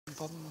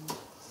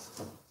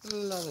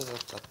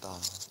La-da-da-da-da.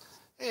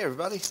 Hey,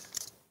 everybody.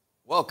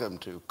 Welcome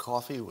to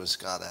Coffee with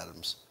Scott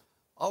Adams.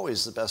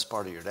 Always the best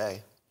part of your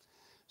day.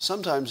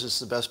 Sometimes it's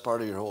the best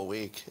part of your whole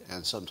week,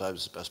 and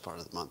sometimes the best part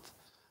of the month.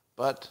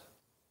 But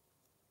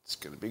it's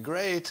going to be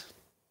great.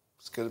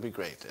 It's going to be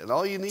great. And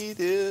all you need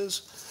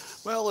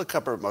is, well, a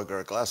cup or a mug or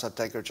a glass, a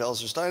tanker,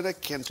 chalice or stein, a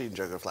canteen,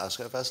 jug or flask,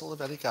 a vessel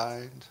of any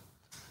kind.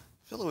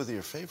 Fill it with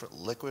your favorite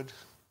liquid.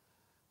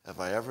 Have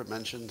I ever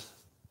mentioned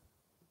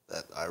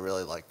that I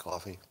really like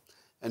coffee?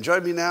 And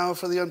join me now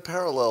for the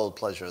unparalleled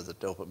pleasure of the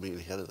dopamine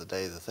hit of the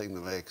day, the thing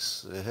that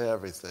makes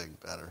everything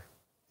better.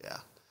 Yeah.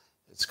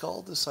 It's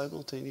called the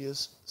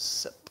simultaneous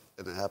sip,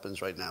 and it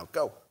happens right now.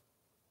 Go.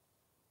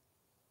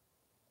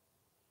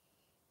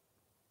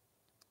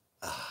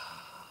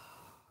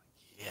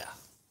 Yeah.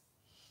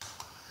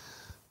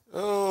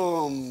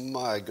 Oh,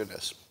 my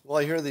goodness. Well,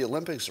 I hear the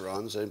Olympics are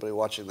on. Is anybody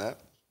watching that?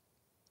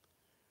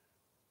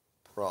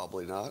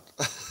 Probably not.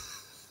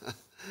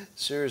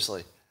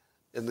 Seriously,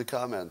 in the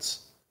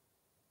comments,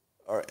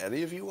 are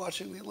any of you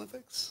watching the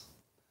Olympics?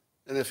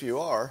 And if you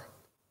are,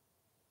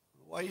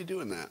 why are you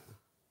doing that?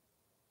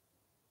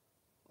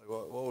 Like,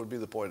 what would be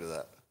the point of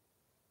that?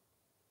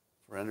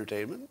 For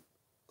entertainment?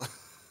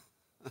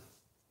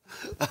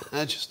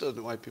 I just don't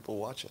know why people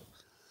watch it.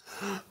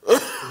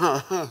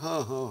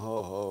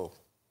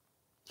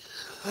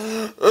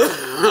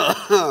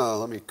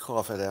 Let me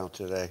cough it out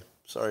today.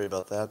 Sorry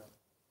about that.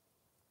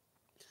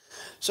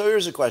 So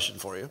here's a question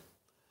for you.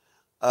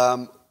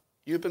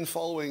 You've been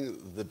following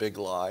the big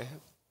lie,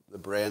 the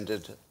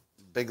branded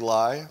big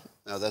lie.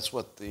 Now, that's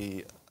what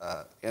the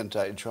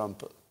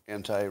anti-Trump,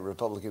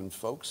 anti-Republican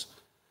folks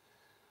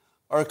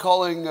are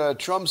calling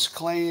Trump's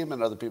claim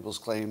and other people's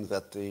claim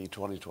that the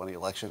 2020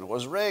 election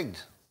was rigged.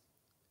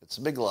 It's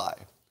a big lie.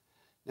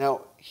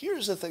 Now,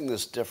 here's the thing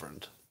that's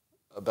different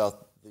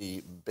about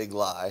the big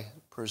lie,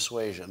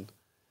 persuasion,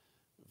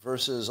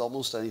 versus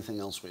almost anything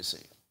else we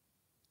see.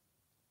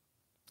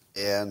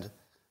 And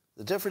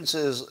the difference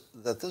is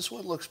that this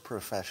one looks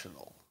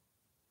professional.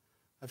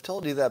 I've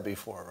told you that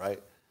before,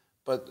 right?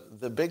 But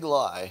the big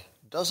lie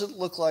doesn't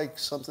look like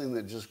something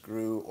that just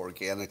grew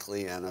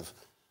organically and if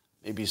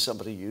maybe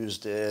somebody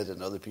used it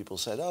and other people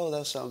said, oh,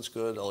 that sounds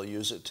good, I'll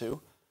use it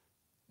too.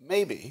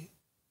 Maybe.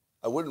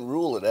 I wouldn't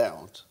rule it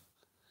out.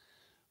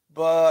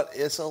 But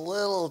it's a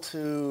little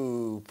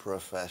too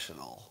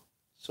professional.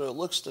 So it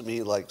looks to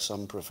me like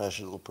some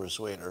professional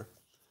persuader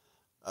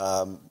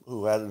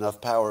who had enough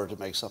power to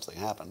make something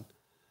happen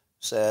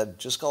said,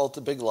 just call it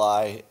the big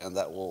lie, and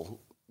that will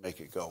make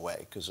it go away,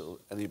 because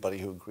anybody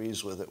who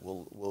agrees with it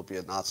will be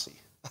a Nazi,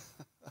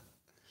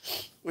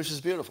 which is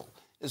beautiful.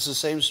 It's the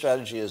same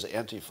strategy as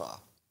Antifa.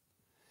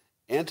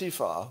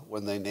 Antifa,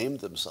 when they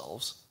named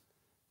themselves,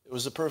 it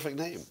was a perfect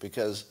name,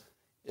 because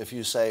if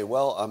you say,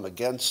 well, I'm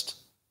against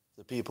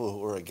the people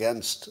who are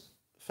against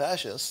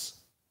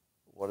fascists,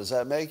 what does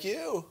that make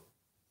you?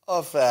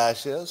 A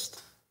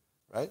fascist,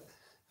 right?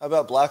 How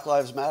about Black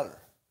Lives Matter?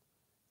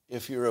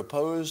 If you're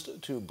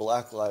opposed to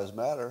Black Lives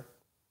Matter,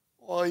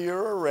 well,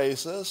 you're a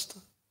racist.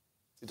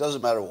 It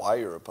doesn't matter why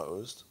you're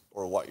opposed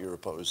or what you're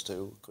opposed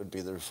to. It could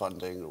be their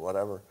funding or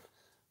whatever.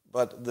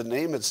 But the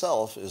name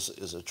itself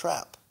is a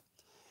trap.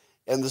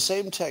 And the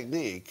same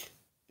technique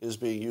is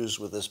being used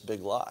with this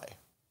big lie.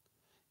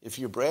 If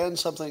you brand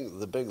something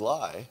the big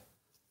lie,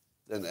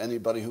 then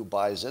anybody who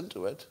buys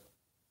into it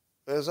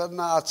is a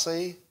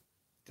Nazi,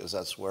 because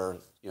that's where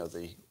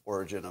the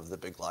origin of the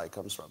big lie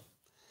comes from.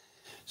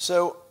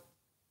 So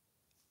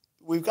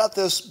we've got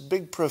this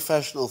big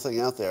professional thing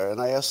out there, and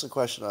I asked the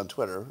question on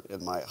Twitter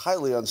in my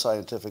highly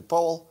unscientific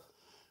poll,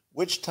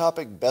 which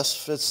topic best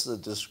fits the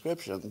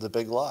description, the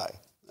big lie?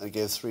 I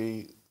gave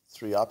three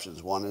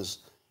options. One is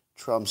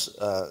Trump's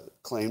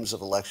claims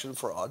of election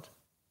fraud.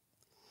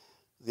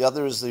 The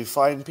other is the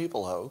fine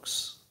people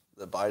hoax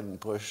that Biden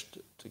pushed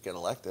to get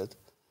elected.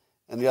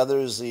 And the other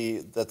is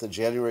that the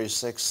January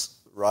 6th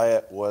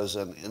riot was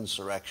an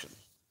insurrection.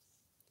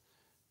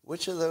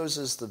 Which of those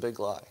is the big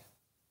lie?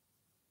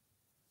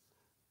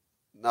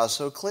 Not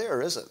so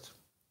clear, is it?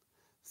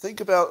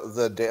 Think about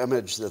the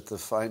damage that the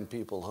fine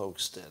people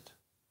hoax did.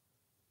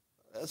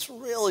 That's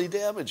really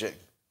damaging.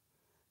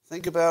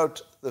 Think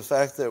about the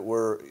fact that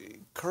we're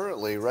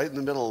currently right in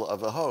the middle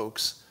of a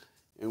hoax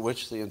in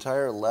which the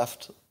entire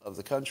left of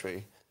the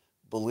country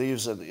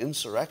believes an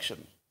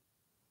insurrection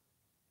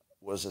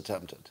was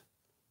attempted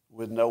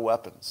with no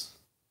weapons.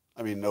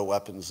 I mean, no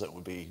weapons that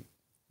would be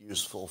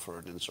useful for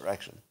an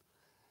insurrection.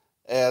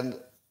 And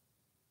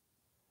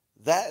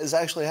that is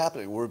actually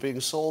happening. We're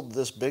being sold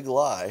this big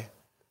lie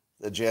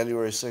that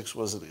January 6th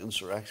was an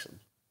insurrection.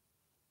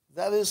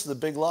 That is the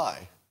big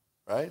lie,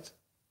 right?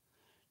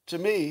 To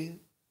me,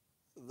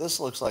 this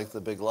looks like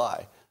the big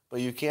lie. But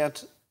you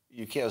can't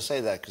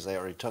say that because they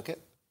already took it.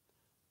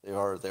 They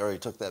already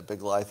took that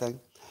big lie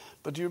thing.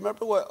 But do you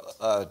remember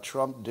what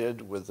Trump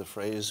did with the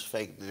phrase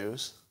fake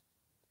news?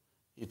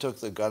 He took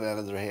the gun out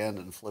of their hand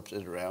and flipped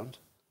it around.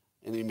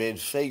 And he made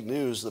fake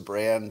news the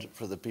brand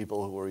for the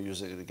people who were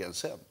using it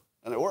against him.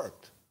 And it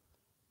worked.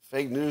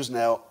 Fake news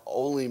now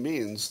only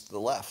means the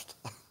left.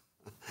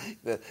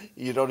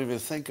 You don't even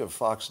think of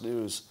Fox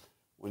News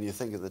when you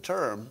think of the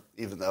term,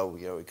 even though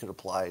it could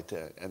apply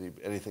to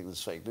anything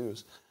that's fake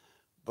news.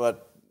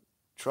 But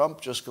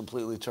Trump just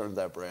completely turned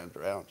that brand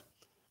around.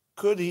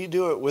 Could he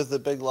do it with the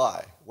big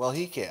lie? Well,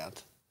 he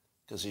can't,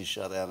 because he's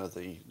shut out of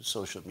the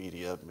social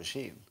media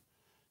machine.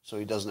 So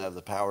he doesn't have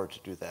the power to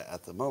do that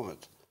at the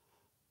moment.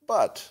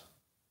 But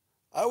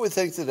I would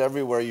think that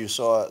everywhere you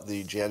saw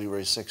the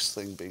January 6th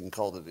thing being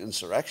called an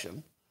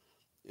insurrection,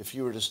 if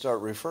you were to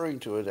start referring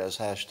to it as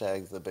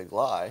hashtag the big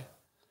lie,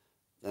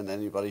 then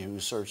anybody who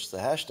searched the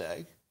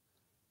hashtag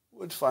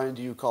would find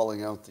you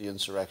calling out the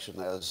insurrection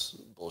as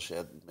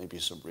bullshit, maybe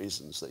some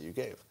reasons that you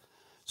gave.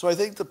 So I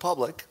think the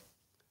public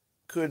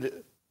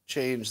could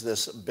change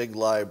this big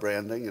lie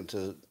branding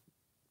into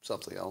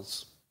something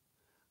else.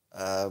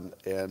 And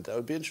that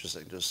would be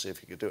interesting, just to see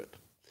if you could do it.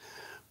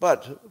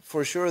 But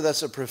for sure,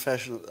 that's a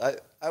professional.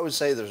 I would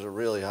say there's a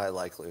really high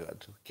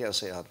likelihood, can't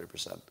say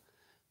 100%,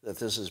 that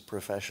this is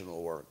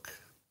professional work.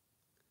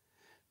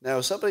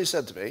 Now, somebody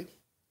said to me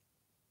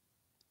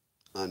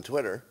on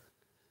Twitter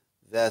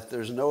that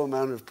there's no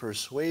amount of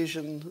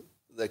persuasion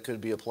that could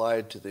be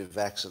applied to the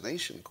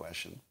vaccination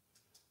question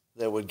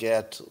that would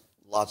get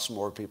lots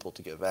more people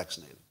to get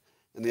vaccinated.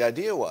 And the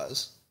idea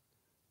was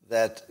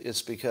that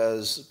it's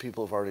because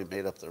people have already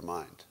made up their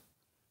mind.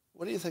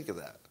 What do you think of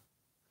that?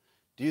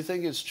 Do you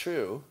think it's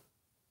true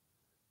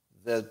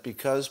that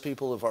because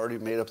people have already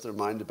made up their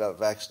mind about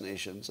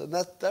vaccinations, and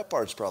that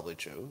part's probably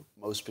true,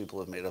 most people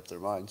have made up their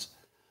minds,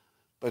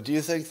 but do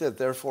you think that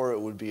therefore it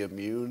would be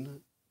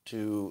immune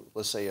to,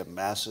 let's say, a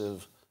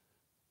massive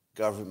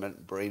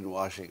government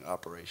brainwashing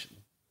operation?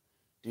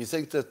 Do you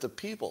think that the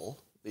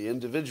people, the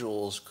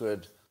individuals,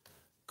 could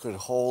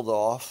hold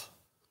off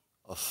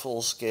a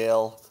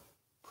full-scale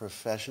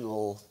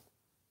professional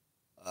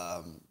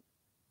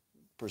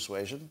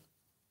persuasion?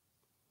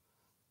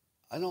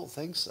 I don't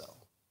think so.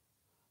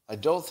 I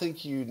don't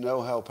think you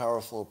know how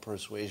powerful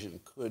persuasion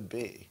could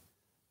be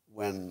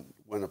when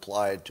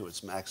applied to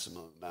its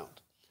maximum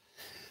amount.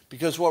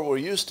 Because what we're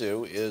used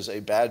to is a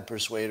bad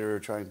persuader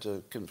trying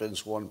to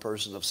convince one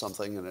person of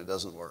something and it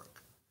doesn't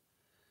work.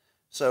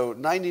 So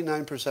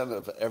 99%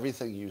 of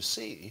everything you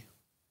see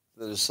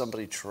that is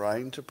somebody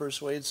trying to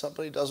persuade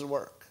somebody doesn't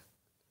work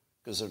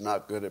because they're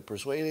not good at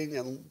persuading,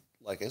 and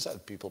like I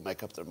said, people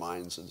make up their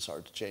minds and it's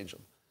hard to change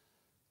them.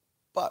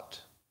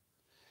 But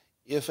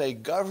if a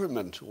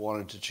government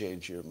wanted to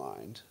change your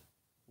mind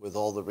with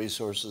all the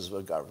resources of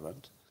a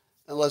government,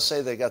 and let's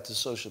say they got the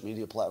social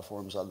media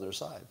platforms on their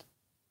side,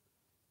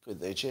 could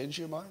they change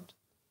your mind?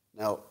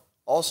 Now,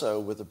 also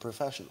with a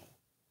professional.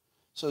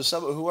 So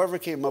whoever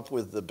came up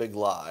with the big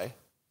lie,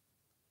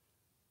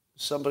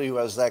 somebody who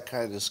has that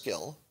kind of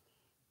skill,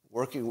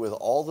 working with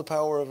all the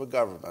power of a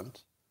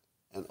government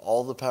and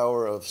all the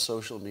power of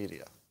social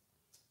media,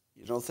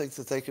 you don't think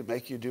that they could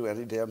make you do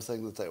any damn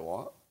thing that they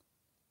want?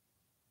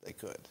 They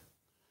could.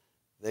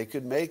 They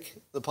could make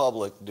the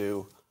public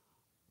do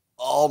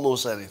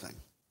almost anything,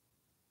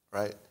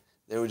 right?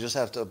 They would just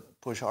have to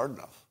push hard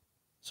enough.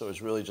 So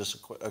it's really just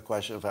a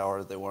question of how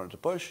hard they wanted to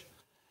push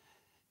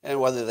and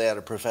whether they had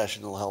a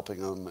professional helping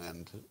them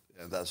and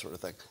that sort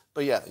of thing.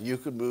 But yeah, you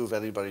could move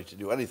anybody to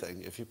do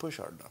anything if you push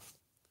hard enough.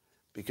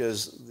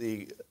 Because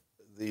the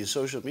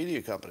social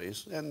media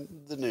companies and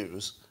the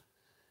news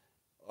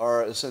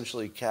are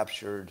essentially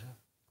captured.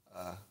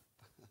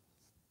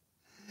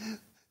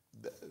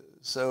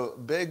 So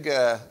big,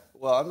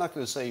 well, I'm not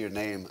going to say your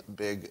name,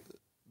 big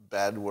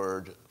bad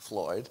word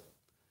Floyd.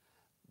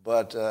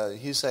 But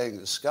he's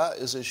saying, Scott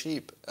is a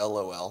sheep,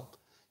 LOL.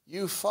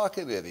 You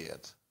fucking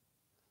idiot.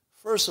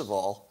 First of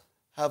all,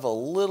 have a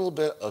little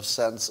bit of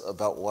sense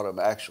about what I'm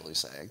actually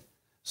saying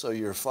so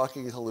your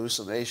fucking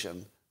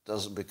hallucination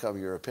doesn't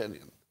become your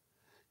opinion.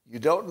 You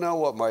don't know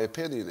what my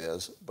opinion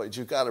is, but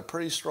you've got a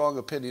pretty strong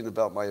opinion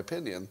about my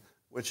opinion,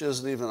 which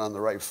isn't even on the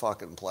right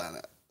fucking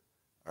planet.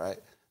 All right?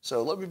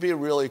 So let me be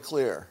really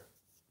clear.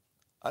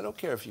 I don't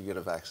care if you get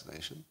a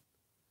vaccination.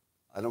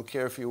 I don't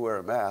care if you wear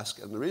a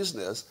mask. And the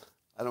reason is,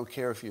 I don't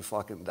care if you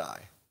fucking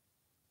die.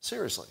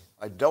 Seriously,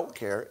 I don't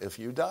care if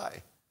you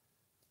die.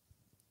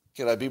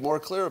 Can I be more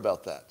clear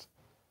about that?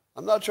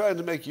 I'm not trying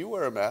to make you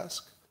wear a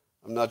mask.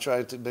 I'm not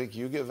trying to make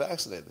you get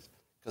vaccinated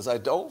because I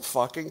don't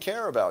fucking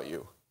care about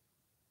you.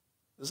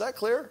 Is that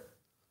clear?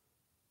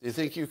 Do you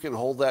think you can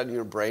hold that in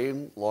your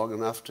brain long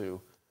enough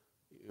to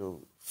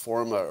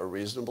form a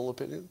reasonable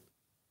opinion?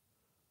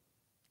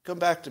 Come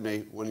back to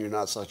me when you're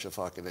not such a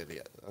fucking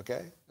idiot,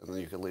 okay? And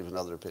then you can leave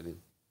another opinion.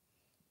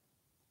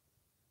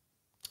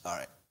 All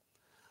right.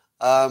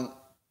 All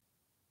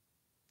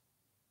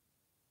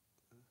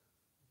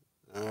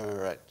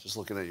right. Just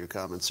looking at your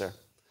comments there.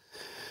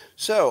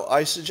 So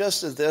I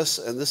suggested this,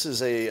 and this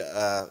is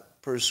a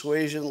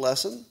persuasion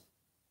lesson,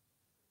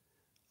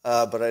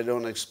 but I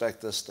don't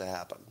expect this to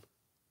happen.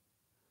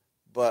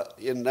 But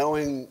in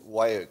knowing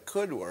why it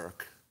could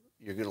work,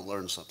 you're going to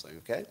learn something,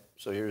 okay?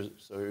 So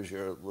here's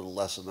your little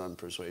lesson on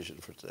persuasion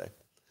for today.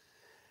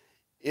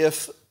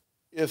 If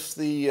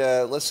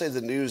the let's say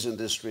the news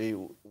industry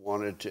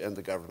wanted to, and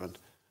the government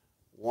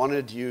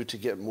wanted you to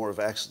get more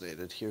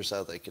vaccinated, here's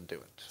how they could do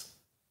it.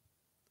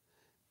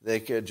 They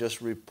could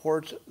just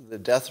report the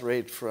death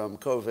rate from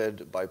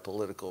COVID by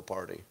political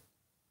party.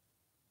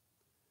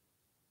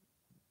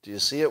 Do you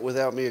see it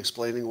without me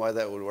explaining why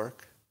that would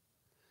work?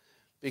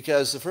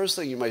 Because the first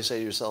thing you might say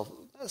to yourself,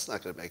 that's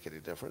not going to make any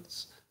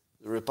difference.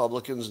 The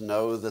Republicans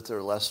know that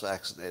they're less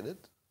vaccinated.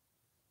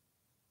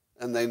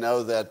 And they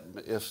know that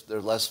if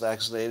they're less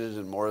vaccinated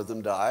and more of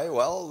them die,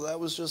 well, that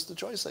was just the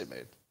choice they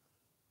made,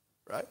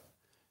 right?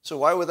 So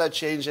why would that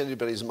change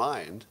anybody's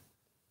mind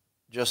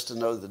just to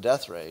know the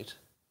death rate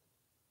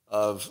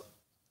of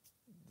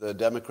the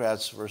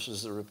Democrats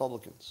versus the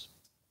Republicans?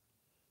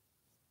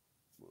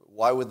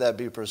 Why would that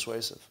be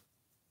persuasive?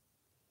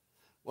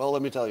 Well,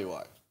 let me tell you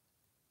why.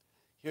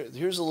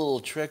 Here's a little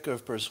trick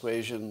of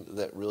persuasion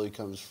that really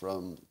comes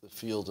from the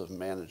field of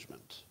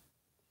management.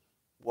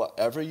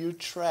 Whatever you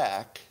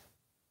track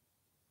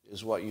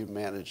is what you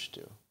manage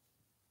to.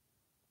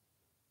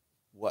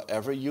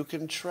 Whatever you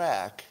can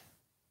track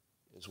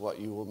is what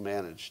you will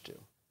manage to.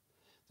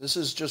 This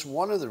is just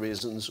one of the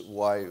reasons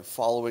why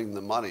following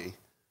the money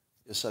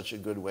is such a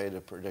good way to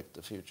predict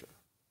the future,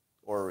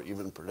 or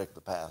even predict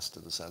the past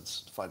in a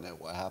sense, to find out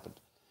what happened.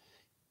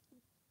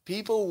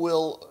 People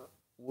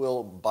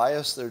will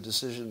bias their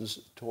decisions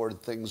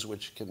toward things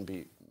which can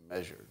be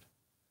measured.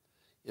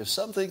 If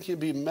something can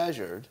be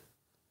measured,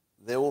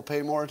 they will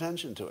pay more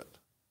attention to it.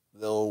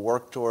 They'll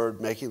work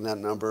toward making that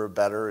number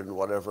better in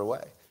whatever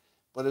way.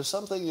 But if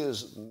something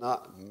is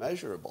not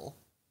measurable,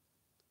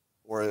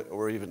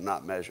 or even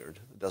not measured,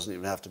 it doesn't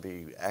even have to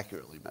be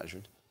accurately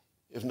measured,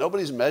 if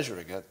nobody's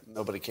measuring it,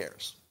 nobody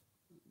cares.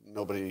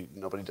 Nobody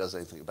does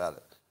anything about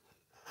it.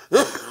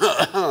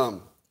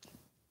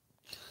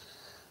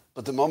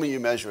 But the moment you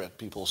measure it,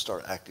 people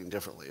start acting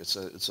differently. It's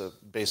a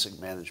basic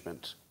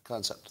management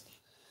concept.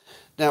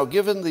 Now,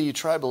 given the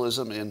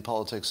tribalism in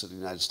politics in the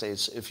United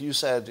States, if you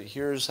said,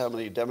 here's how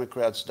many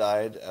Democrats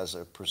died as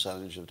a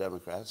percentage of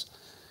Democrats,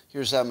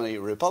 here's how many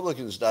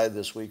Republicans died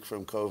this week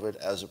from COVID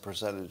as a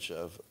percentage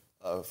of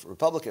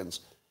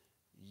Republicans,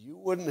 you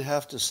wouldn't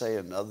have to say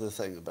another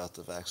thing about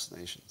the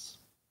vaccinations.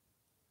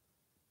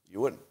 You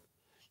wouldn't.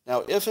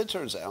 Now, if it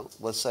turns out,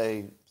 let's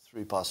say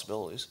three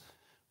possibilities.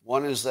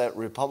 One is that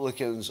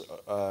Republicans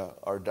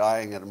are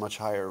dying at a much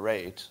higher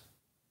rate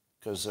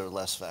because they're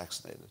less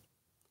vaccinated.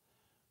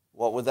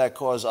 What would that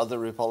cause other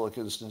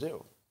Republicans to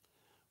do?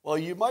 Well,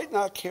 you might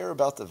not care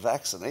about the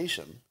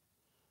vaccination,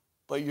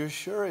 but you're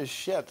sure as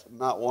shit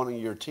not wanting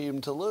your team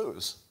to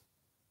lose.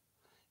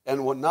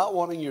 And not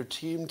wanting your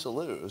team to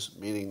lose,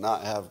 meaning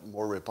not have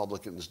more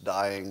Republicans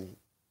dying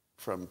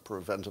from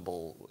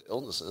preventable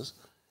illnesses,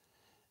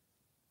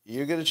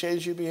 you're going to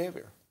change your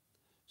behavior.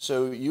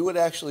 So you would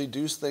actually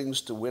do things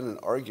to win an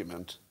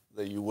argument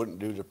that you wouldn't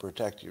do to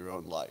protect your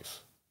own life.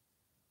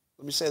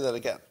 Let me say that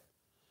again.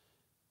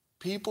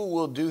 People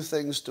will do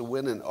things to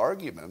win an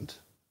argument,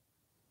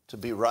 to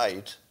be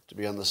right, to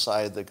be on the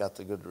side that got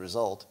the good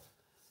result,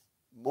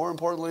 more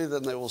importantly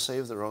than they will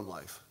save their own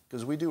life.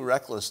 Because we do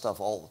reckless stuff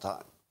all the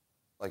time.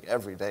 Like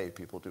every day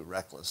people do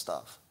reckless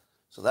stuff.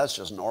 So that's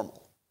just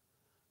normal.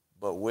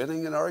 But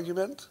winning an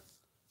argument,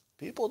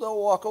 people don't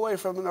walk away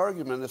from an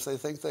argument if they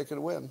think they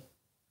can win.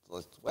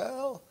 Like,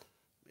 well,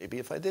 maybe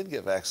if I did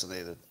get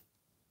vaccinated,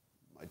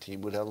 my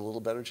team would have a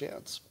little better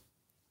chance.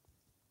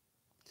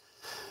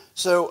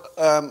 So,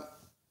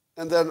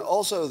 and then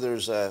also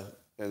there's an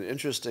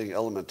interesting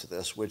element to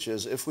this, which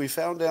is if we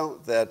found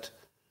out that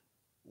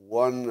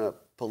one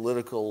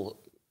political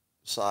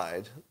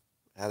side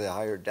had a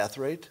higher death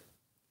rate,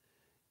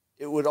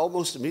 it would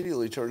almost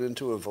immediately turn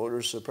into a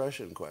voter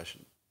suppression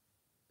question.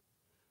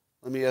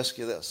 Let me ask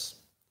you this.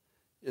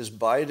 Is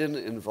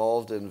Biden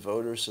involved in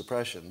voter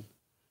suppression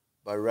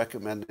by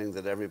recommending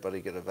that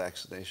everybody get a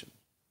vaccination?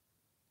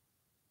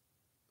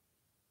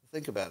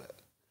 Think about it.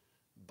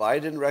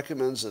 Biden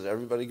recommends that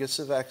everybody gets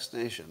a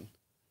vaccination.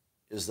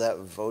 Is that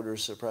voter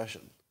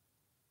suppression?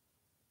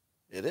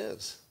 It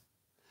is.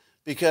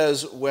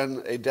 Because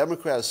when a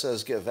Democrat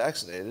says get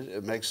vaccinated,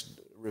 it makes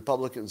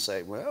Republicans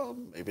say, well,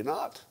 maybe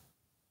not.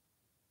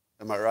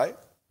 Am I right?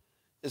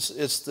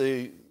 It's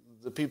the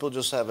people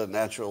just have a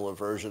natural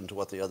aversion to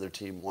what the other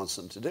team wants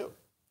them to do.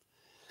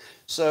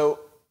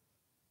 So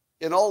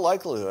in all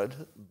likelihood,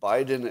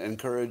 Biden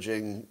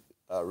encouraging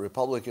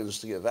Republicans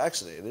to get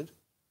vaccinated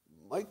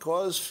might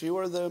cause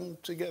fewer of them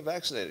to get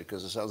vaccinated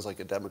because it sounds like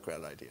a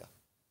Democrat idea,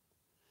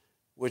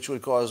 which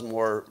would cause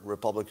more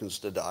Republicans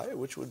to die,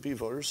 which would be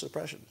voter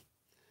suppression.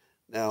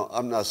 Now,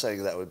 I'm not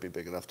saying that would be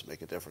big enough to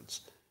make a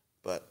difference,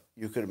 but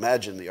you could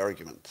imagine the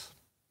argument.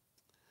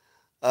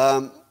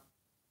 All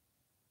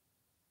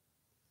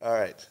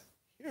right.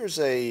 Here's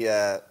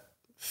a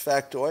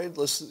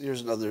factoid.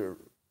 Here's another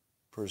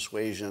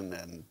persuasion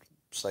and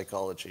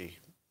psychology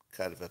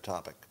kind of a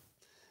topic.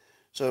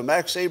 So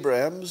Max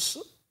Abrams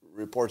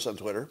reports on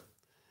Twitter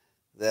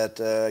that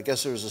I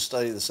guess there was a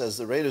study that says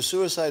the rate of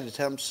suicide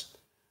attempts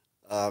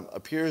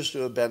appears to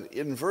have been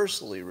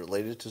inversely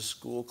related to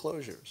school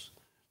closures.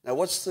 Now,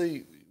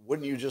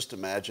 wouldn't you just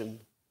imagine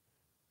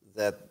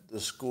that the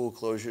school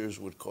closures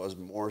would cause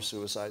more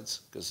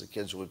suicides because the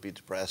kids would be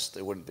depressed,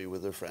 they wouldn't be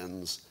with their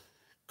friends,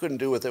 couldn't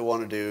do what they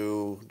want to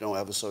do, don't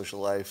have a social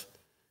life,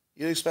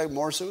 you'd expect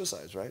more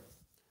suicides, right?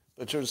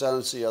 But it turns out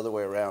it's the other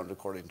way around,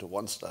 according to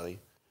one study,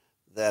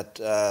 that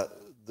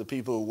the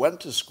people who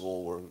went to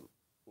school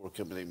were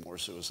committing more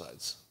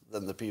suicides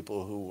than the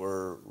people who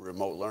were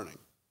remote learning.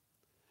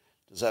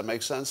 Does that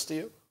make sense to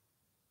you?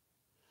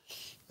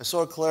 I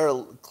saw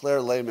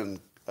Claire Lehman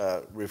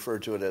refer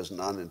to it as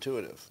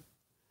non-intuitive.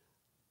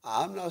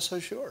 I'm not so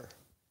sure.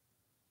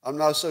 I'm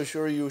not so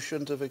sure you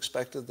shouldn't have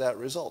expected that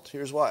result.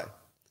 Here's why.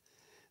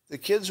 The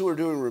kids who were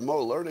doing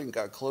remote learning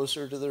got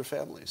closer to their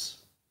families.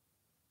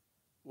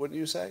 Wouldn't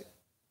you say?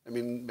 I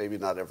mean, maybe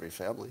not every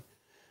family.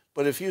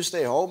 But if you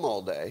stay home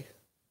all day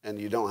and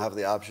you don't have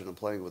the option of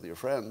playing with your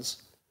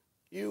friends,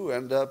 you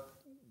end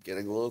up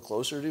getting a little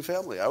closer to your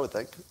family, I would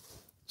think.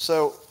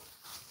 So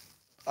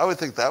I would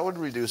think that would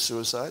reduce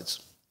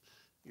suicides.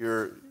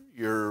 You're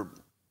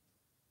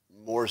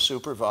more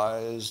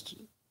supervised,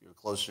 you're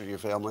closer to your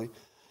family.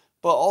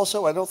 But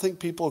also, I don't think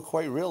people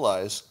quite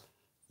realize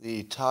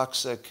the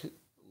toxic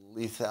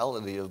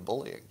lethality of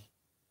bullying.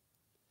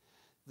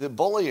 The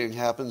bullying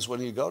happens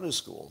when you go to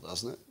school,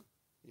 doesn't it?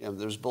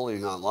 There's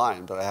bullying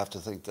online, but I have to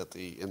think that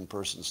the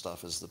in-person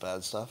stuff is the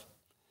bad stuff.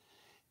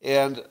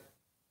 And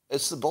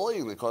it's the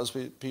bullying that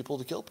causes people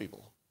to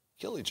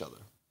kill each other.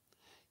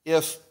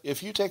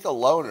 If you take a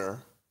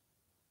loner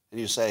and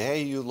you say,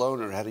 hey, you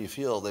loner, how do you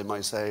feel? They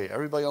might say,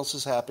 everybody else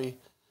is happy,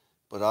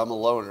 but I'm a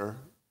loner,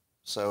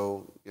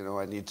 so,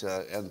 I need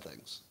to end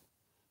things.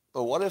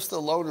 But what if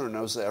the loner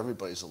knows that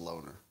everybody's a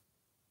loner?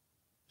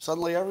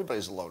 Suddenly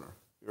everybody's a loner.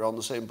 You're on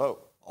the same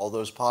boat. All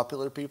the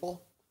popular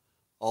people,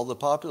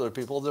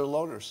 they're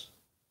loners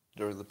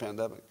during the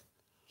pandemic.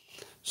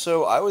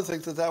 So I would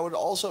think that would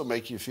also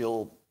make you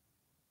feel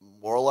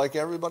more like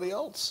everybody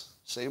else,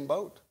 same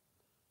boat.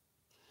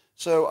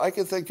 So I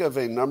could think of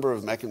a number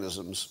of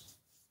mechanisms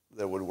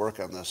that would work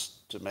on this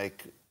to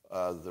make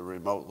the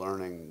remote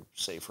learning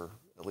safer,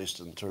 at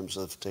least in terms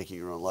of taking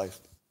your own life.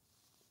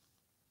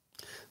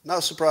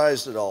 Not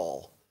surprised at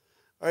all.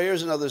 All right,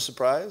 here's another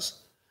surprise.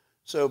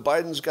 So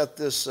Biden's got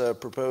this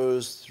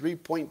proposed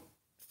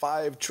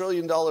 $3.5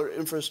 trillion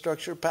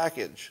infrastructure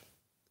package.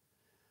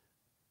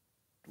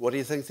 What do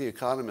you think the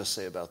economists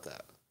say about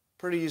that?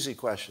 Pretty easy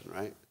question,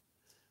 right?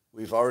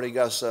 We've already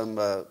got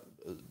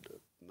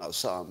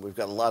we've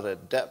got a lot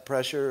of debt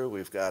pressure,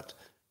 we've got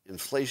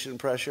inflation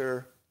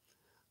pressure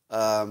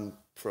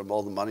from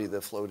all the money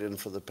that flowed in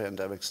for the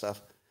pandemic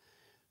stuff.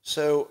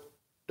 So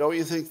don't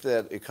you think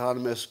that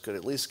economists could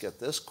at least get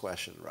this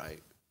question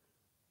right?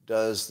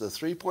 Does the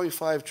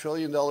 $3.5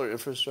 trillion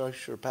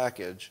infrastructure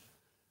package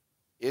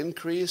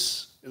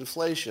increase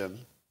inflation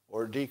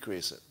or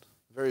decrease it?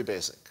 Very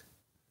basic.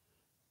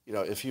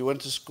 If you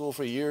went to school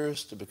for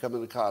years to become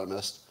an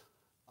economist,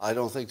 I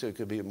don't think there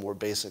could be a more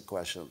basic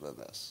question than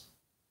this.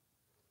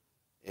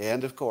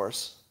 And, of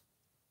course,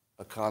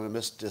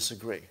 economists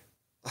disagree.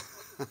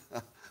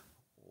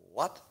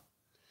 What?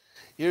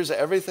 Here's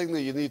everything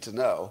that you need to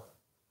know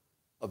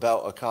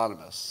about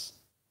economists.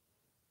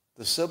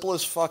 The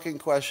simplest fucking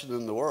question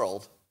in the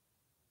world,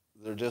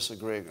 they're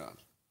disagreeing on.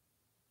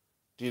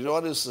 Do you know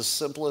what is the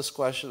simplest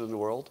question in the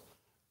world?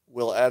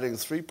 Will adding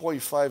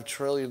 $3.5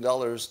 trillion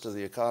to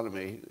the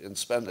economy in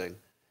spending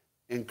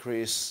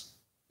increase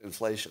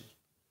inflation?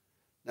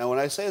 Now, when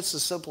I say it's the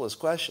simplest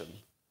question,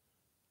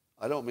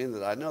 I don't mean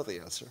that I know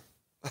the answer.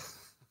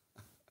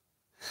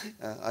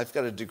 I've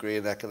got a degree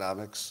in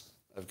economics.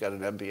 I've got an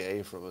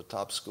MBA from a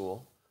top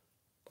school.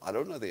 I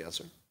don't know the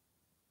answer.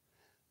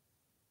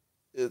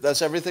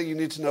 That's everything you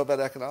need to know about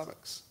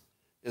economics.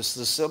 It's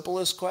the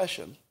simplest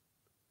question,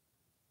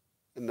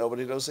 and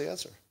nobody knows the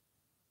answer.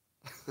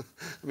 I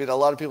mean, a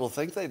lot of people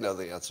think they know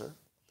the answer,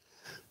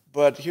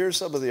 but here's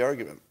some of the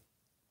argument.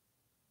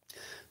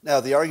 Now,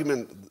 the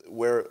argument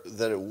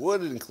that it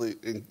would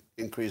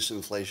increase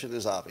inflation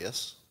is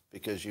obvious,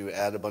 because you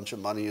add a bunch of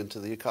money into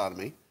the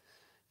economy,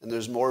 and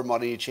there's more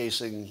money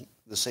chasing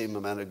the same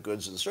amount of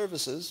goods and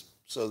services,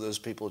 so those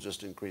people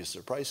just increase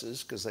their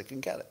prices because they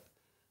can get it.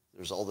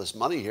 There's all this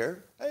money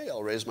here. Hey,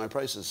 I'll raise my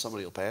prices.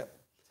 Somebody will pay it.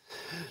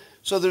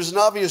 So there's an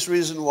obvious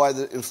reason why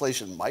the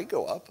inflation might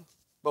go up,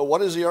 but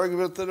what is the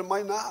argument that it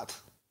might not?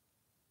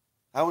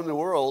 How in the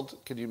world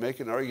can you make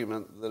an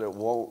argument that it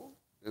won't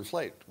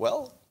inflate?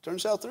 Well,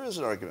 turns out there is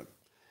an argument.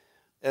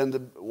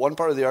 And one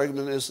part of the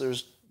argument is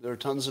there are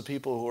tons of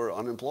people who are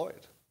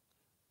unemployed.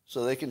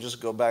 So they can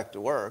just go back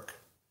to work.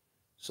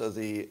 So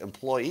the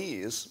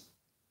employees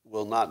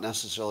will not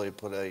necessarily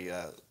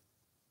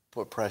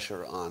put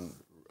pressure on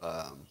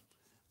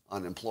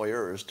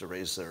employers to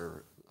raise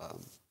their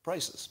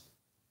prices,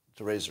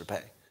 to raise their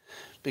pay.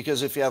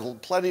 Because if you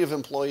have plenty of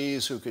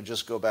employees who could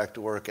just go back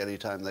to work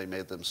anytime they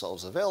made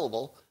themselves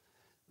available,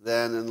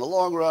 then in the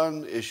long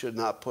run, it should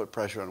not put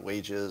pressure on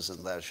wages,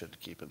 and that should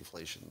keep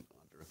inflation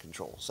under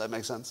control. Does that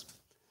make sense?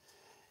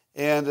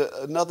 And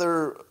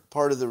another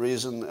part of the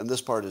reason, and this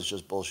part is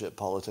just bullshit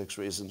politics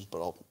reasons, but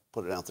I'll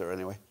put it out there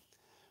anyway.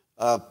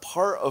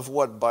 Part of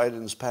what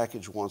Biden's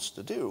package wants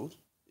to do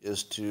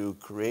is to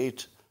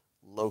create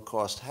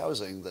low-cost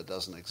housing that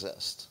doesn't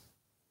exist.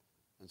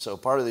 And so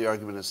part of the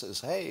argument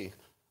is, hey,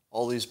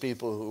 all these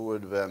people who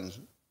would have been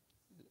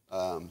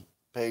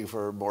paying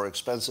for more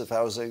expensive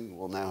housing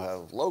will now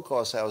have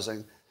low-cost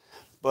housing,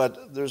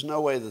 but there's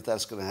no way that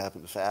that's going to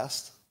happen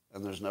fast,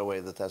 and there's no way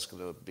that that's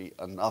going to be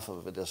enough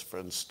of a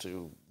difference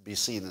to be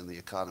seen in the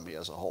economy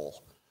as a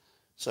whole.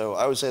 So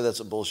I would say that's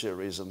a bullshit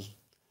reason.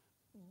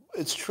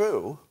 It's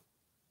true.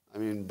 I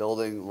mean,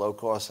 building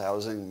low-cost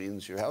housing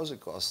means your housing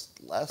costs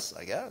less,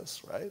 I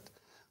guess, right?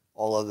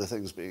 All other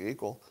things being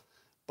equal.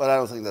 But I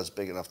don't think that's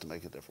big enough to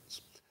make a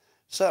difference.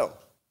 So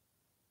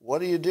what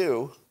do you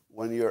do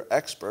when your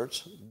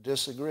experts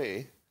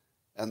disagree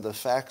and the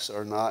facts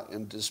are not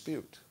in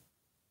dispute?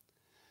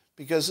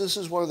 Because this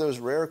is one of those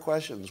rare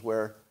questions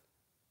where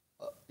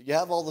you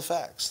have all the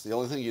facts. The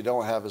only thing you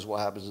don't have is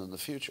what happens in the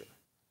future.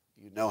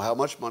 You know how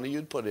much money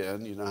you'd put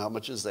in, you know how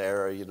much is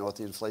there, you know what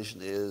the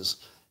inflation is,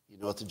 you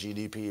know what the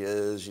GDP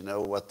is, you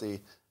know what the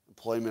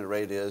employment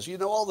rate is, you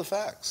know all the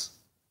facts.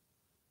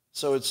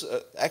 So it's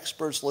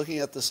experts looking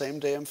at the same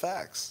damn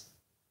facts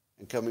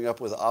and coming up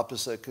with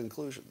opposite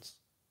conclusions.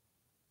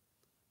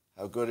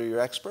 How good are your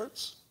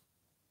experts?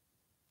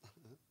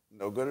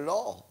 No good at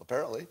all,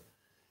 apparently.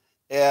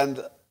 And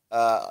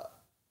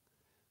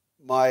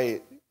my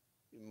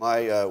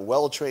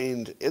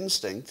well-trained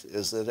instinct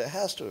is that it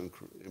has to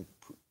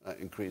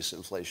increase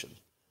inflation.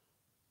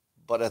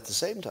 But at the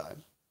same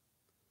time,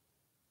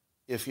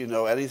 if you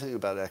know anything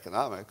about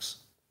economics,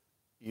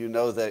 you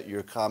know that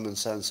your common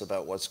sense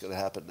about what's going to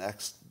happen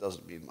next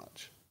doesn't mean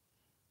much.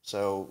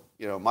 So,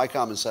 my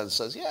common sense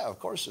says, yeah, of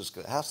course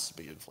there has to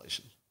be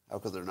inflation. How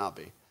could there not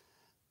be?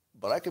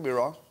 But I could be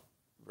wrong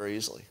very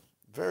easily.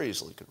 Very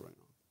easily could be wrong.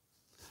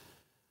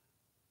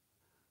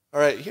 All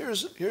right,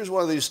 here's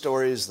one of these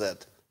stories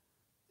that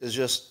is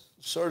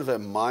just sort of a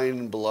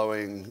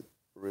mind-blowing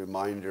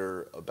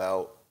reminder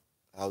about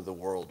how the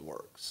world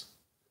works.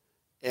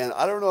 And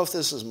I don't know if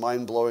this is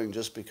mind-blowing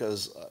just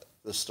because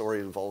the story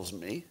involves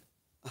me.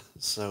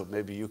 So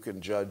maybe you can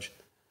judge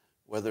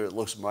whether it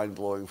looks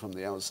mind-blowing from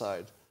the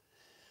outside.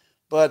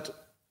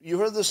 But you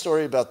heard the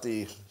story about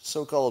the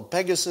so-called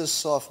Pegasus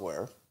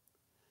software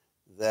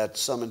that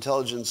some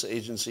intelligence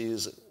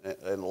agencies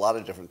in a lot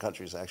of different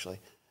countries, actually,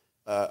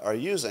 are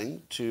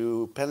using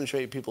to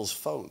penetrate people's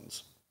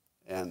phones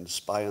and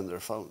spy on their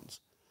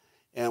phones.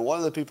 And one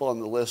of the people on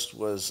the list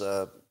was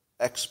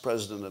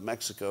ex-president of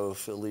Mexico,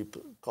 Felipe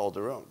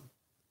Calderón.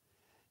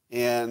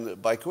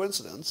 And by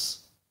coincidence,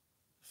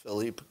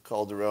 Felipe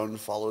Calderón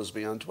follows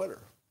me on Twitter.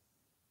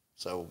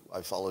 So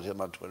I followed him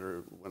on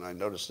Twitter when I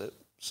noticed it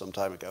some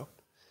time ago.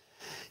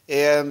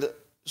 And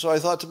so I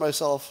thought to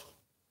myself,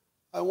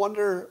 I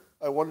wonder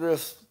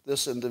if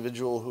this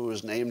individual who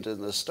is named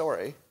in this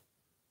story,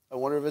 I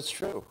wonder if it's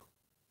true.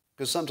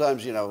 Because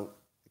sometimes, it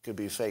could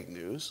be fake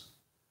news.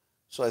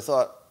 So I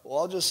thought, well,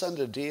 I'll just send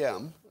a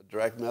DM, a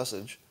direct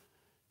message,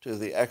 to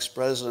the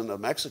ex-president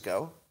of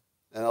Mexico,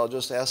 and I'll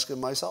just ask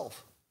him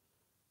myself,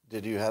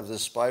 did you have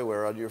this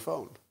spyware on your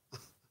phone?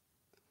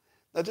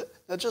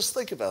 Now just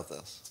think about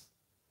this.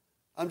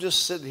 I'm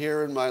just sitting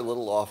here in my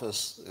little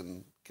office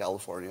in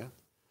California,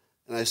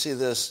 and I see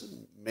this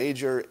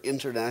major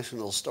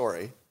international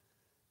story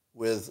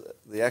with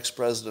the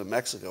ex-president of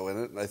Mexico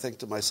in it, and I think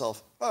to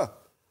myself, I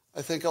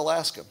think I'll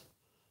ask him.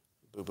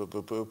 Boop, boop,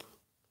 boop, boop.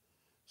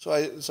 So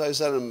I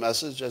sent him a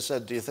message. I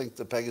said, do you think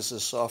the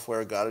Pegasus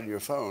software got in your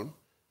phone?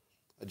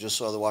 I just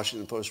saw the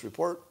Washington Post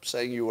report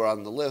saying you were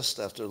on the list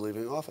after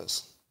leaving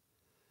office.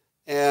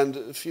 And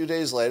a few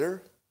days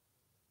later,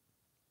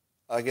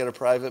 I get a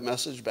private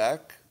message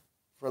back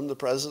from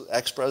the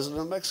ex-president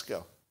of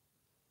Mexico,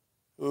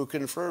 who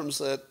confirms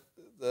that,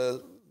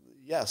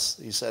 yes,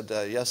 he said,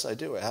 yes, I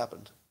do, it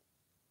happened.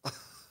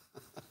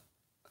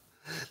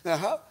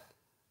 Now,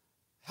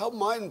 how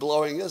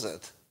mind-blowing is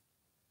it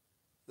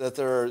that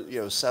there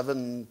are,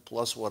 7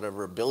 plus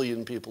whatever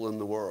billion people in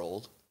the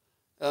world,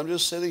 and I'm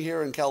just sitting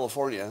here in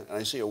California, and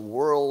I see a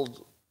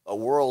world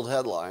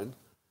headline,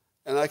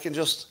 and I can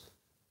just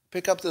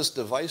pick up this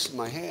device in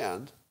my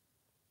hand,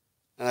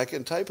 and I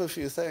can type a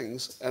few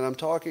things, and I'm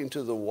talking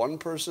to the one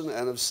person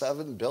out of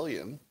 7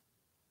 billion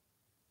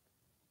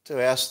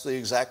to ask the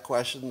exact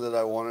question that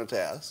I wanted to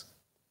ask,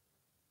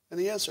 and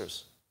he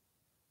answers.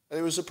 And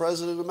he was the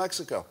president of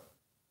Mexico.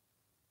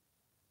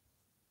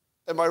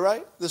 Am I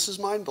right? This is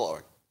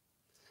mind-blowing.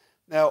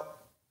 Now,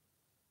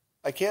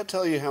 I can't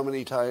tell you how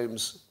many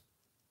times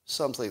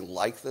something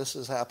like this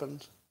has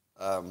happened.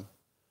 I'll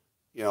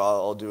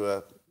do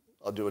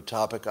a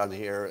topic on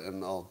here,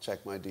 and I'll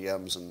check my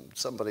DMs, and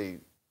somebody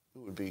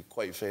who would be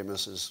quite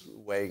famous is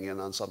weighing in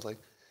on something.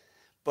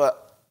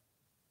 But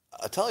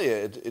I tell you,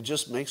 it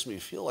just makes me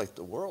feel like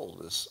the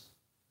world is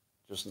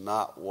just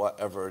not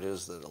whatever it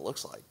is that it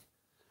looks like.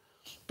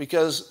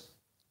 Because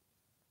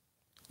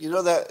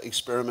that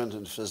experiment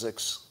in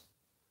physics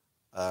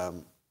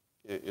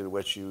in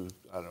which you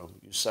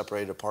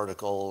separate a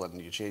particle and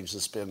you change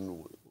the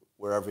spin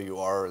wherever you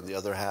are, and the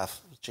other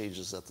half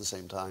changes at the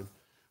same time,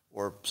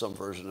 or some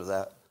version of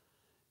that.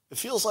 It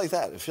feels like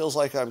that. It feels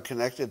like I'm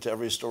connected to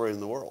every story in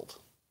the world.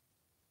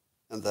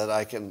 and that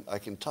I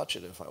can touch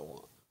it if I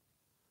want.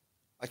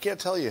 I can't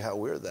tell you how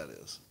weird that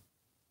is.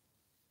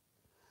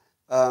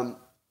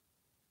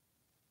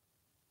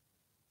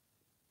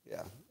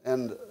 Yeah,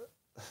 and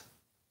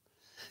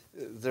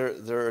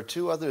there are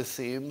two other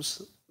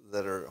themes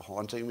that are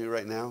haunting me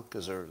right now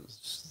because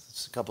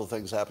there's a couple of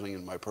things happening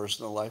in my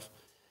personal life.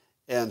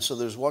 And so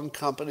there's one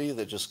company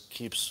that just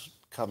keeps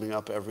coming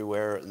up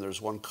everywhere, and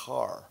there's one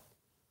car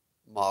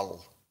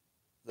model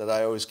that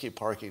I always keep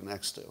parking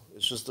next to.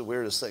 It's just the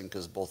weirdest thing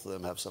because both of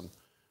them have some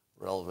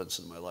relevance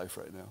in my life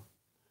right now.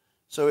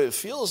 So it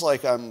feels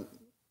like I'm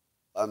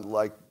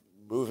like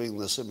moving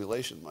the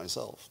simulation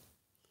myself.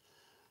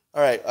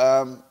 All right.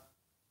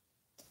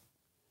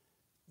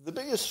 The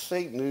biggest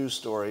fake news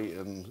story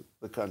in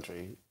the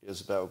country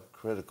is about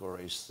critical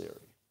race theory.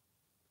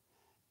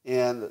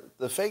 And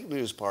the fake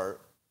news part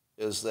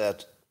is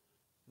that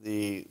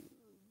the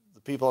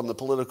people on the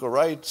political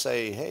right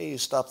say, hey,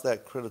 stop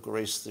that critical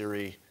race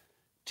theory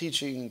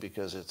teaching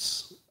because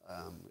it's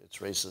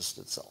racist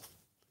itself.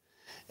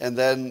 And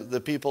then the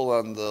people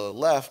on the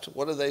left,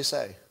 what do they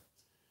say?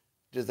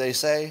 Do they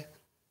say,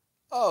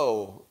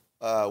 oh,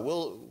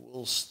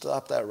 we'll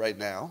stop that right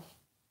now?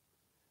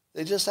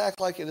 They just act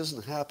like it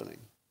isn't happening.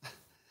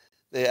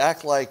 They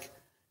act like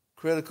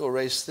critical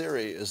race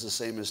theory is the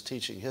same as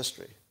teaching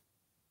history.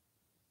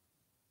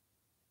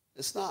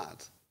 It's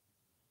not.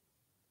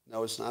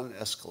 No, it's not an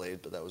Escalade,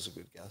 but that was a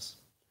good guess.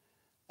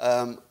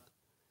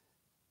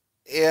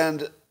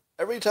 And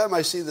every time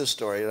I see this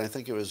story, and I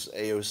think it was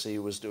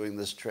AOC was doing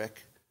this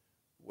trick,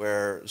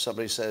 where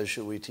somebody says,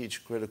 should we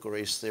teach critical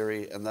race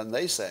theory? And then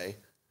they say,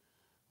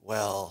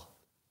 well,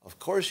 of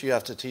course you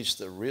have to teach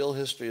the real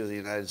history of the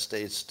United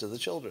States to the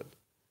children.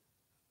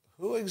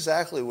 Who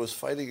exactly was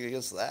fighting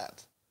against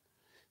that?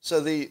 So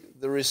the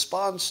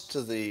response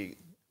to the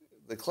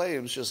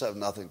claims just have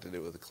nothing to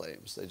do with the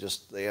claims.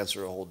 They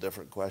answer a whole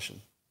different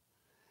question.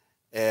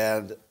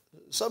 And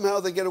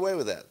somehow they get away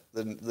with that.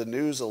 The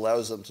news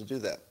allows them to do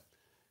that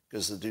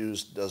because the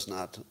news does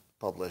not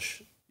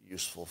publish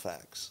useful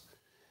facts.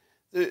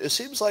 It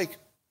seems like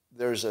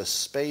there's a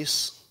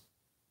space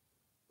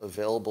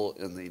available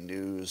in the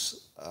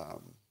news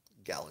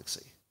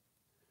galaxy.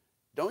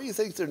 Don't you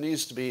think there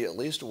needs to be at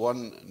least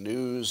one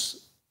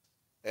news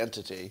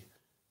entity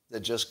that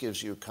just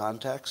gives you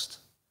context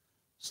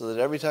so that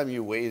every time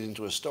you wade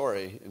into a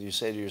story and you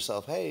say to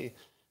yourself, hey,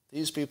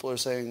 these people are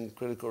saying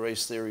critical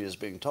race theory is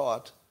being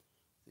taught,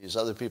 these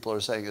other people are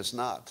saying it's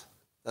not.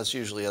 That's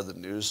usually how the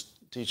news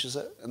teaches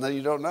it, and then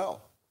you don't know.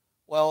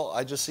 Well,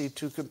 I just see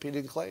two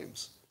competing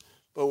claims.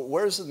 But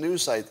where's the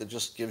news site that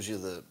just gives you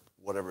the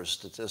whatever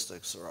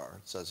statistics there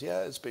are? It says,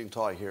 yeah, it's being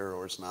taught here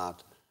or it's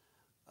not.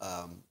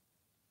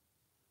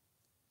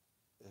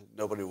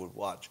 Nobody would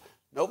watch.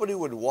 Nobody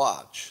would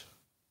watch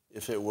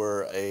if it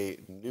were a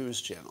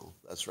news channel.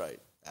 That's right,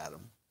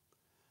 Adam.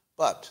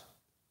 But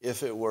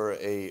if it were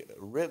a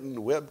written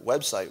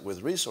website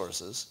with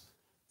resources,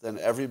 then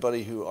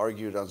everybody who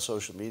argued on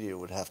social media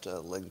would have to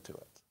link to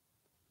it.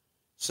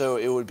 So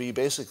it would be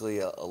basically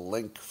a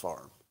link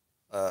farm.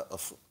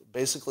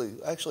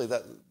 Actually,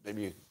 that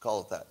maybe you could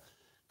call it that.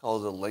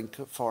 Call it a link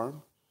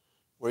farm,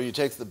 where you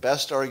take the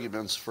best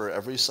arguments for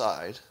every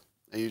side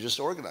and you just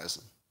organize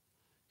them.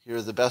 Here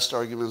are the best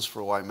arguments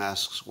for why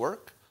masks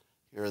work.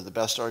 Here are the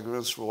best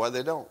arguments for why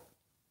they don't.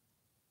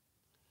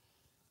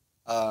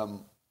 I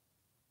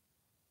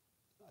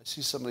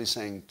see somebody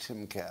saying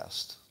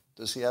Timcast.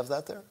 Does he have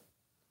that there?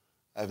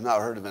 I have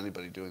not heard of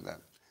anybody doing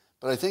that.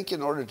 But I think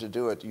in order to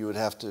do it, you would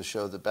have to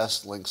show the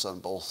best links on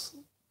both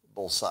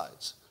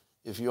sides.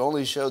 If you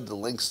only showed the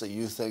links that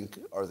you think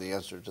are the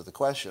answer to the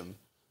question,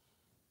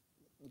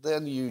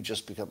 then you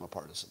just become a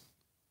partisan.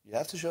 You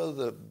have to show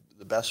the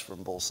best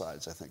from both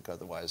sides, I think.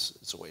 Otherwise,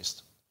 it's a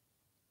waste.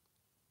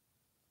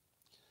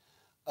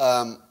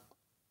 In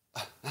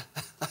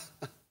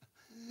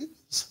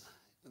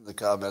the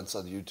comments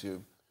on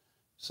YouTube,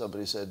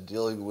 somebody said,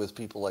 dealing with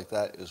people like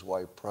that is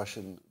why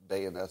Prussian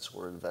bayonets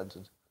were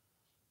invented.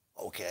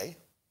 Okay.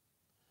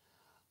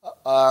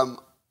 I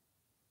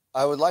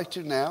would like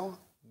to now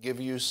give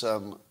you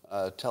some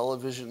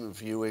television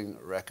viewing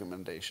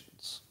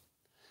recommendations.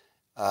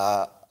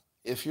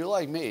 If you're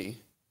like me,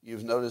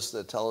 you've noticed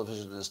that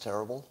television is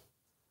terrible.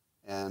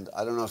 And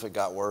I don't know if it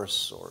got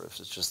worse or if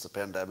it's just the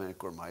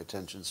pandemic or my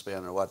attention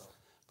span or what.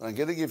 But I'm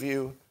going to give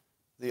you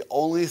the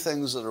only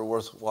things that are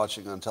worth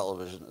watching on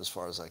television as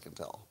far as I can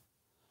tell.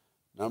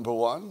 Number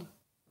one,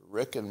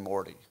 Rick and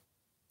Morty.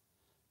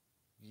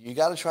 You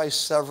got to try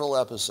several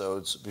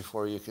episodes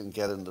before you can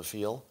get in the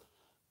feel.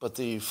 But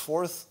the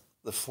fourth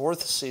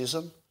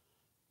season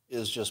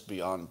is just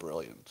beyond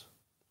brilliant.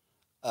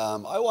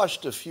 I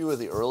watched a few of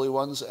the early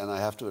ones, and I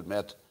have to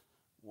admit,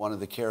 one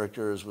of the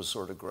characters was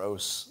sort of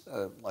gross.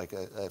 I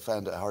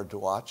found it hard to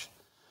watch.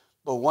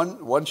 But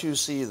once you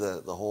see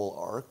the whole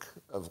arc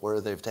of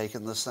where they've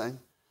taken this thing,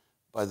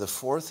 by the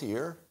fourth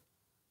year,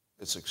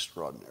 it's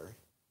extraordinary.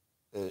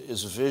 It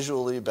is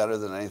visually better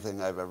than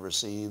anything I've ever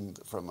seen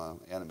from an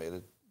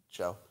animated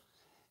show.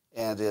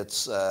 And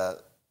it's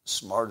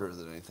smarter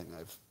than anything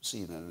I've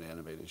seen in an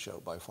animated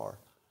show by far.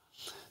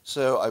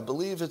 So I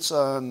believe it's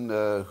on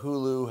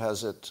Hulu,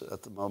 has it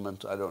at the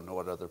moment. I don't know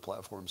what other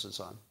platforms it's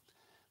on.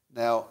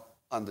 Now,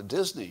 on the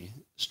Disney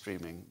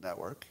streaming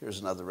network, here's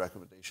another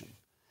recommendation.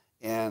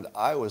 And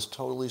I was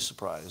totally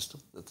surprised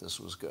that this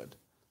was good.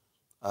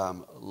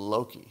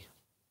 Loki,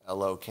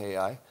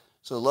 L-O-K-I.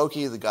 So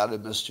Loki, the god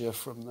of mischief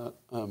from the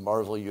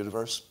Marvel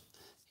Universe,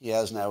 he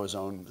has now his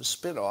own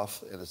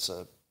spin-off, and it's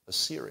a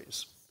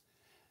series.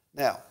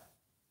 Now,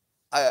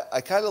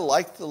 I kind of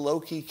liked the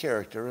Loki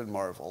character in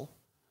Marvel,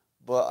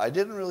 but I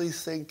didn't really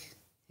think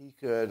he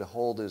could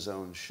hold his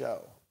own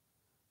show.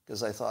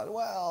 Because I thought,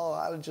 well,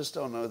 I just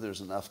don't know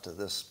there's enough to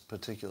this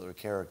particular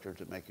character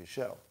to make a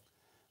show.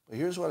 But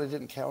here's what I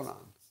didn't count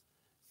on.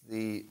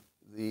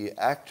 The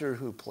actor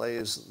who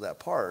plays that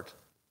part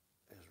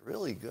is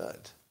really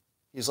good.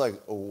 He's like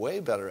a way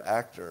better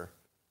actor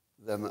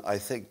than I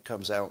think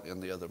comes out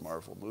in the other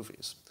Marvel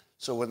movies.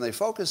 So when they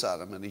focus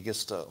on him and he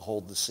gets to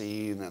hold the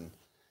scene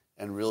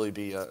and really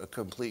be a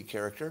complete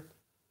character,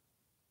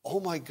 oh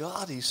my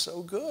God, he's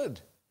so good.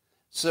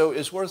 So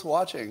it's worth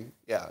watching,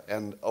 yeah.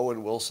 And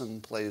Owen Wilson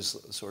plays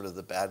sort of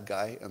the bad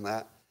guy in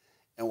that.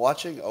 And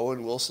watching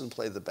Owen Wilson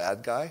play the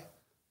bad guy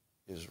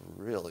is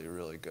really,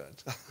 really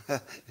good.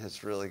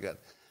 It's really good.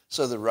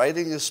 So the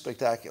writing is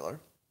spectacular,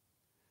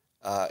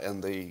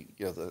 and the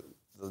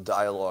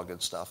dialogue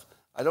and stuff.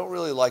 I don't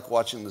really like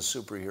watching the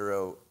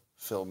superhero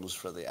films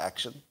for the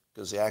action,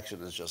 because the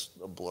action is just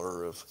a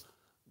blur of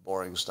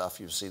boring stuff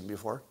you've seen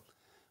before.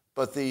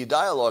 But the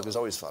dialogue is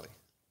always funny.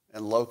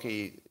 And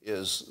Loki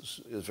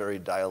is very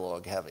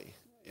dialogue heavy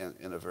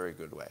in a very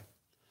good way.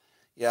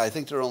 Yeah, I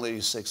think there are only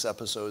 6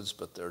 episodes,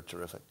 but they're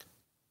terrific.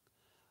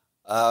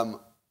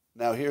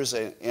 Now here's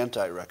an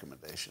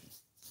anti-recommendation.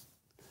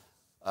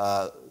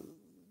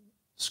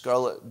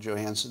 Scarlett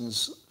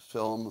Johansson's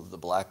film The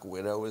Black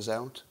Widow is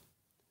out.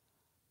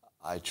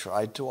 I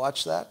tried to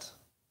watch that.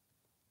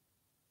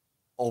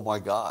 Oh my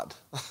God,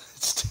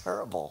 it's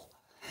terrible.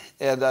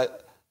 And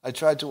I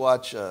tried to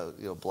watch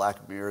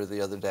Black Mirror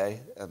the other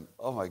day, and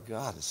oh my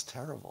God, it's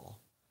terrible.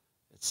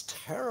 It's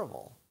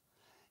terrible.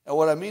 And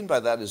what I mean by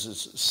that is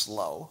it's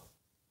slow,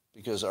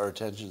 because our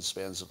attention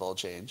spans have all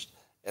changed,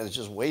 and it's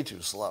just way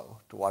too slow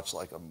to watch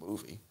like a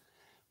movie.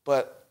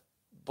 But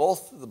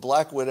both the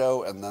Black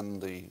Widow and then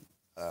the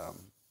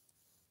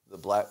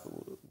Black,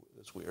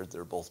 it's weird,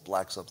 they're both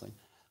black something,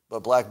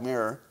 but Black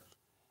Mirror,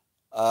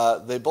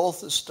 they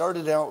both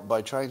started out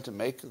by trying to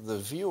make the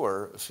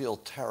viewer feel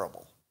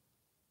terrible.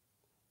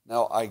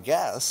 Now, I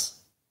guess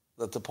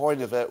that the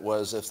point of it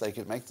was if they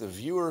could make the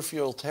viewer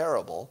feel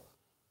terrible,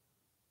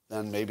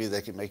 then maybe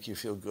they can make you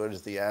feel good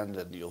at the end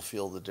and you'll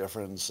feel the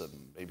difference and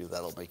maybe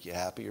that'll make you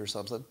happy or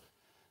something.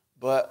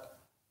 But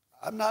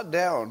I'm not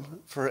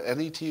down for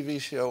any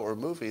TV show or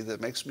movie that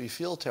makes me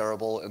feel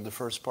terrible in the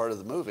first part of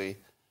the movie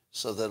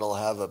so that I'll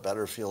have a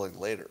better feeling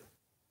later.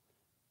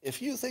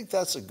 If you think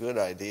that's a good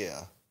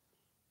idea,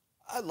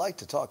 I'd like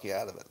to talk you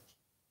out of it,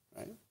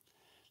 right?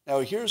 Now,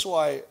 here's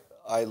why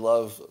I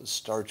love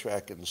Star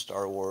Trek and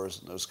Star Wars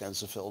and those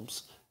kinds of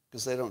films,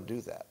 because they don't do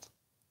that.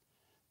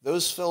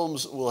 Those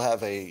films will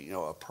have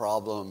a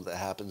problem that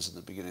happens in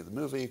the beginning of the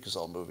movie, because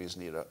all movies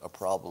need a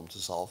problem to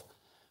solve.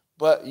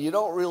 But you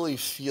don't really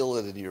feel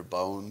it in your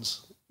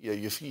bones.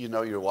 You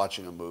know you're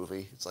watching a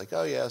movie. It's like,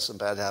 oh yeah, some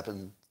bad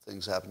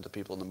things happen to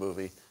people in the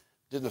movie.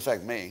 Didn't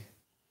affect me.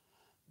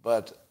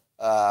 But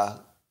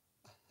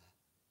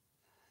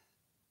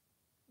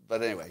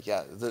anyway,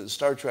 yeah, the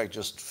Star Trek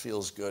just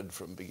feels good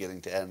from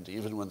beginning to end.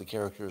 Even when the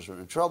characters are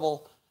in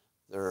trouble,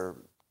 they're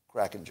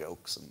cracking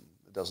jokes, and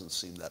it doesn't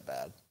seem that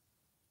bad.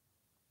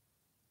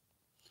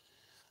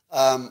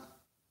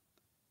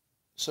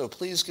 So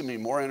please give me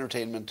more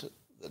entertainment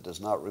that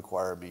does not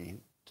require me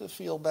to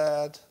feel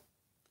bad.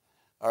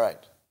 All right,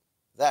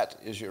 that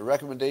is your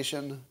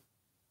recommendation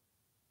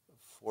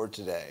for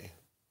today.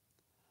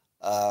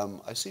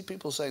 I see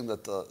people saying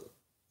that the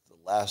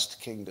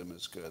Last Kingdom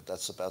is good.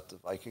 That's about the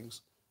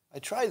Vikings. I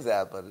tried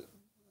that, but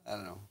I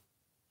don't know.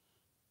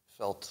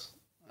 Felt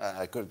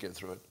I couldn't get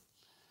through it.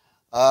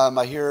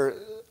 I hear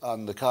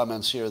on the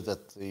comments here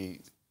that the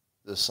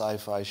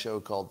sci-fi show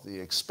called The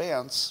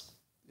Expanse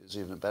is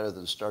even better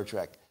than Star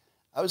Trek.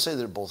 I would say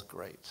they're both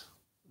great.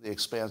 The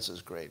Expanse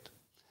is great.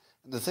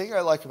 And the thing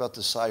I like about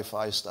the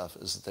sci-fi stuff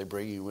is that they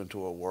bring you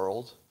into a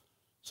world,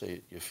 so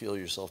you feel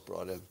yourself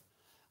brought in.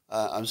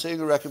 I'm seeing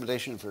a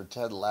recommendation for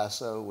Ted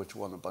Lasso, which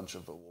won a bunch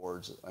of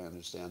awards, I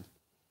understand.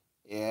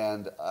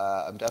 And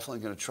I'm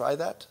definitely going to try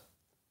that,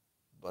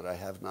 but I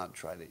have not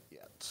tried it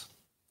yet.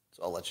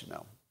 So I'll let you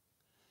know.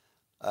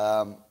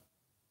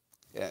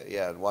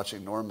 And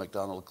watching Norm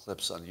Macdonald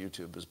clips on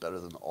YouTube is better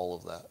than all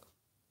of that.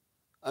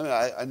 I mean,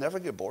 I never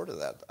get bored of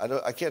that.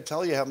 I can't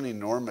tell you how many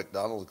Norm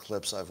Macdonald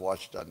clips I've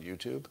watched on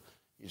YouTube.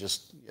 You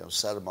just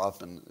set them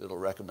up and it'll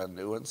recommend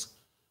new ones.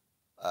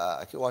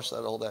 I could watch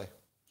that all day.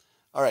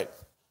 All right,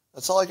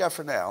 that's all I got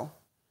for now.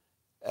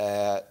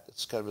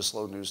 It's kind of a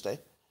slow news day.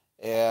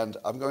 And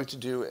I'm going to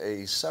do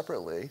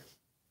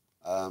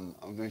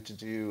I'm going to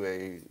do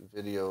a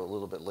video a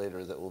little bit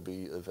later that will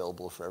be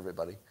available for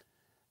everybody.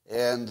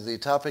 And the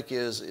topic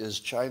is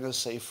China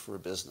safe for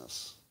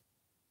business?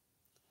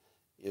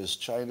 Is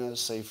China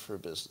safe for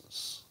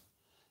business?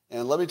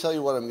 And let me tell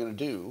you what I'm going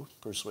to do,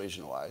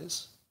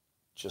 persuasion-wise,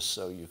 just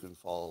so you can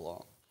follow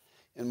along.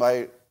 In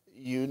my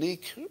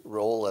unique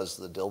role as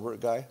the Dilbert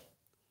guy,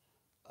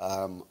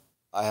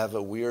 I have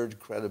a weird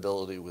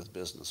credibility with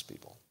business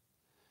people.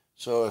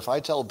 So if I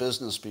tell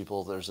business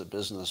people there's a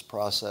business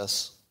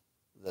process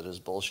that is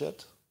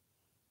bullshit,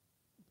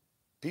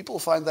 people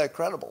find that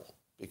credible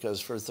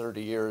because for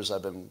 30 years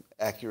I've been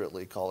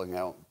accurately calling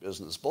out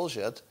business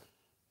bullshit.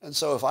 And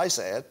so if I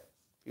say it,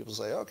 people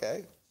say,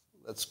 okay,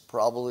 that's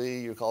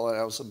probably you're calling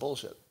out some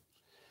bullshit.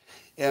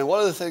 And one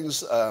of the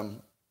things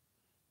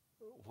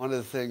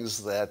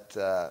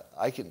that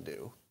I can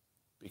do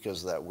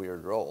because of that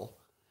weird role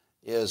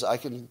is I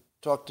can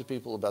talk to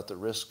people about the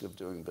risk of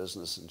doing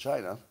business in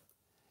China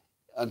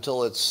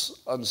until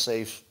it's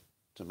unsafe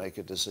to make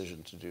a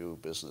decision to do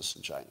business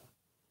in China.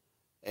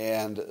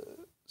 And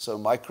so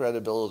my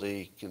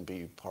credibility can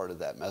be part of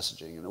that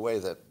messaging in a way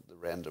that the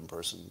random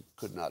person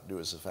could not do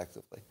as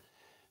effectively.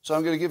 So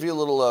I'm going to give you a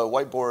little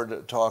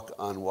whiteboard talk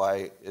on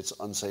why it's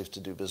unsafe to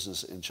do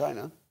business in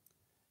China,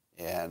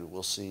 and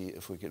we'll see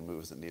if we can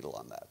move the needle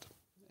on that.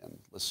 And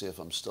let's see if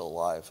I'm still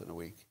alive in a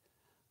week.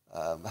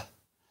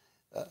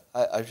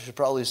 I should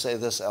probably say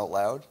this out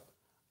loud.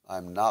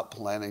 I'm not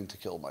planning to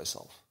kill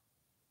myself.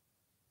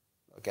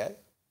 Okay?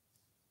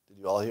 Did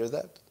you all hear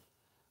that?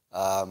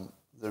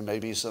 There may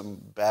be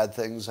some bad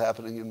things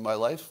happening in my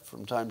life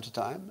from time to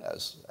time,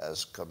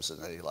 as comes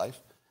in any life,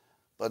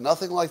 but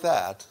nothing like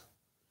that.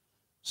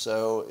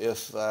 So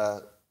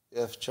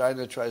if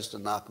China tries to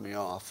knock me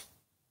off,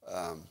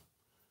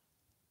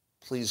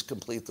 please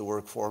complete the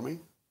work for me,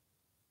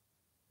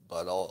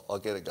 but I'll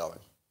get it going.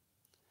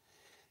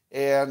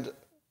 And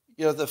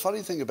you know, the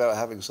funny thing about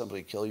having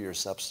somebody kill your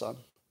stepson,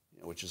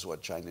 which is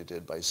what China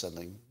did by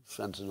sending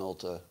fentanyl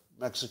to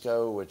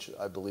Mexico, which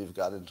I believe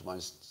got into my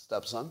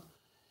stepson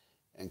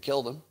and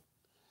killed him.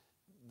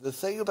 The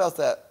thing about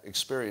that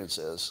experience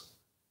is,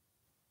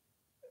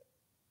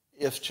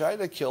 if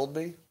China killed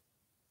me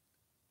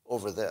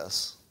over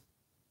this,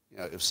 you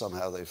know, if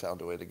somehow they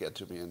found a way to get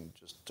to me and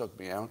just took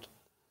me out,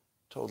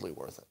 totally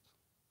worth it.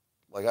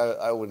 Like,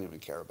 I wouldn't even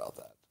care about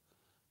that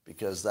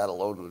because that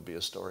alone would be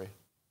a story.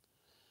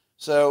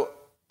 So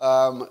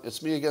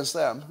it's me against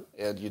them,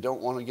 and you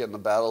don't want to get in a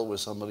battle with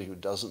somebody who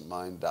doesn't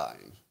mind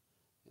dying.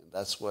 And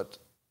that's what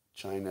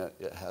China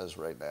has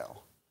right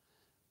now.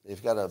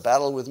 They've got a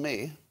battle with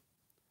me,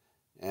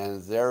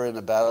 and they're in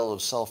a battle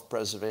of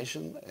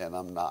self-preservation, and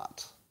I'm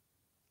not.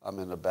 I'm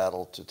in a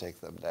battle to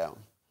take them down.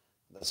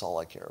 That's all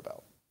I care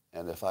about.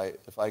 And if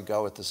I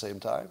go at the same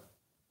time,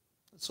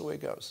 that's the way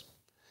it goes.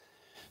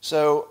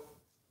 So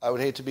I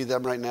would hate to be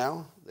them right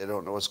now. They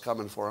don't know what's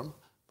coming for them.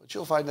 But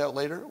you'll find out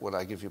later when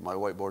I give you my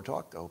whiteboard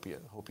talk. I hope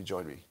you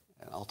join me.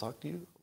 And I'll talk to you